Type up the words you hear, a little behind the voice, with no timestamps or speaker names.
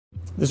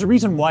There's a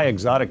reason why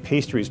exotic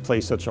pastries play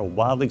such a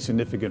wildly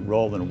significant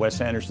role in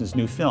Wes Anderson's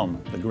new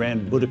film, The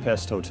Grand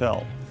Budapest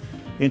Hotel.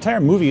 The entire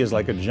movie is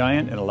like a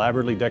giant and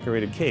elaborately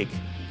decorated cake,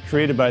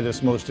 created by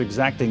this most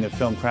exacting of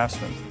film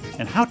craftsmen.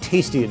 And how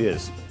tasty it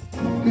is.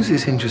 Who's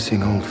this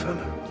interesting old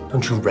fellow?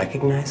 Don't you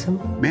recognize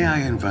him? May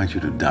I invite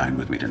you to dine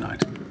with me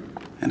tonight?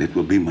 And it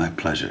will be my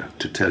pleasure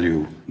to tell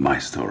you my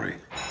story.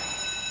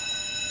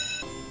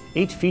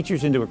 8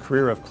 features into a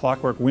career of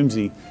clockwork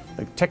whimsy,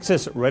 the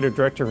Texas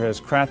writer-director has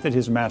crafted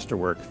his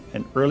masterwork,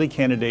 an early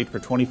candidate for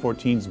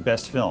 2014's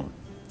Best Film.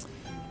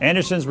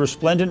 Anderson's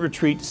resplendent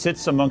retreat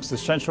sits amongst the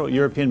central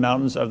European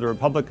mountains of the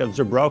Republic of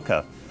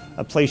Dubrovka,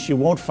 a place you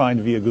won't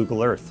find via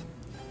Google Earth.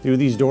 Through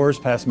these doors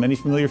pass many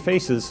familiar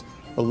faces,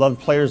 beloved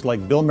players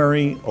like Bill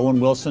Murray, Owen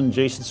Wilson,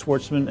 Jason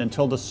Schwartzman, and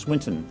Tilda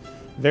Swinton,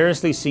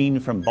 variously seen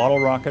from Bottle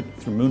Rocket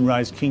through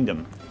Moonrise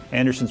Kingdom,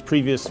 Anderson's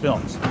previous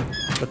films.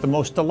 But the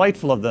most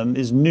delightful of them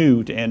is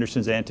new to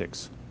Anderson's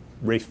antics,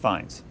 Ralph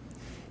Fiennes.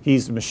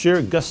 He's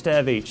Monsieur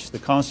Gustave H., the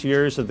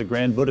concierge of the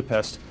Grand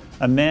Budapest,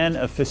 a man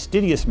of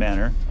fastidious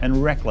manner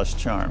and reckless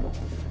charm.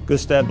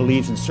 Gustave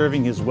believes in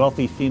serving his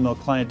wealthy female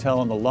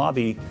clientele in the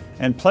lobby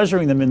and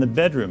pleasuring them in the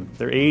bedroom,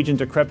 their age and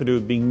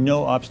decrepitude being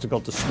no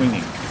obstacle to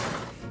swinging.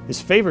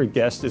 His favorite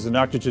guest is an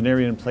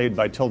octogenarian played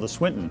by Tilda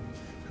Swinton,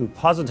 who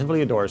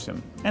positively adores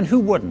him, and who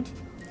wouldn't,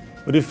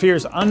 but who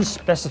fears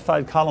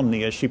unspecified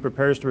calumny as she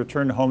prepares to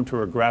return home to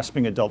her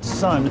grasping adult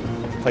son,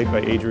 played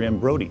by Adrian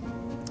Brody.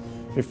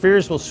 Her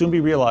fears will soon be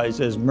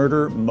realized as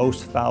murder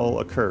most foul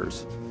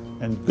occurs,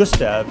 and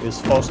Gustave is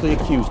falsely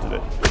accused of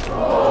it.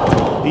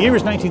 The year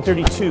is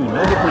 1932,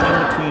 notably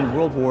in between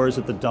world wars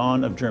at the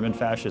dawn of German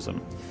fascism.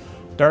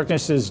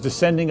 Darkness is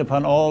descending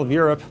upon all of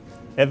Europe,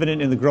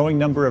 evident in the growing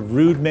number of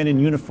rude men in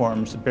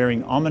uniforms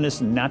bearing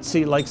ominous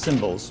Nazi-like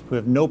symbols who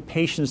have no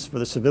patience for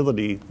the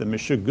civility that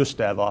Monsieur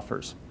Gustave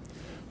offers.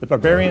 The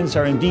barbarians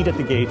are indeed at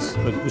the gates,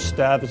 but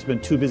Gustave has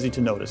been too busy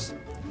to notice.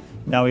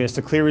 Now he has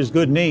to clear his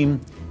good name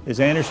as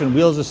Anderson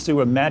wheels us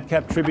through a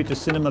madcap tribute to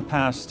cinema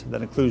past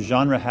that includes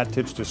genre hat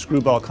tips to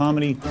screwball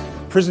comedy,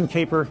 prison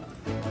caper,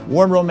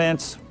 warm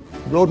romance,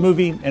 road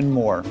movie, and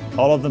more,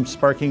 all of them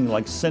sparking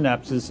like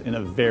synapses in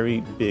a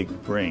very big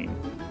brain.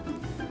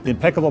 The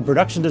impeccable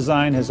production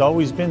design has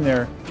always been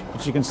there,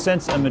 but you can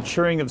sense a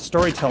maturing of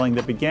storytelling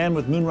that began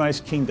with Moonrise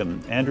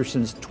Kingdom,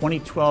 Anderson's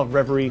 2012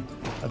 reverie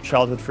of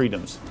childhood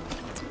freedoms.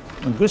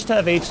 When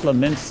Gustave H.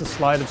 laments the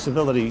slide of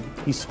civility,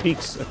 he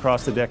speaks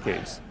across the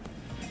decades.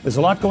 There's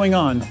a lot going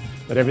on,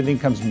 but everything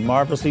comes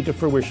marvelously to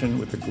fruition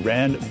with the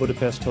Grand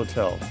Budapest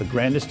Hotel, the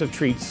grandest of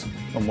treats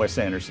from Wes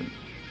Anderson.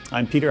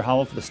 I'm Peter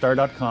Howell for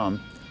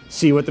thestar.com.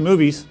 See you at the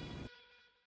movies.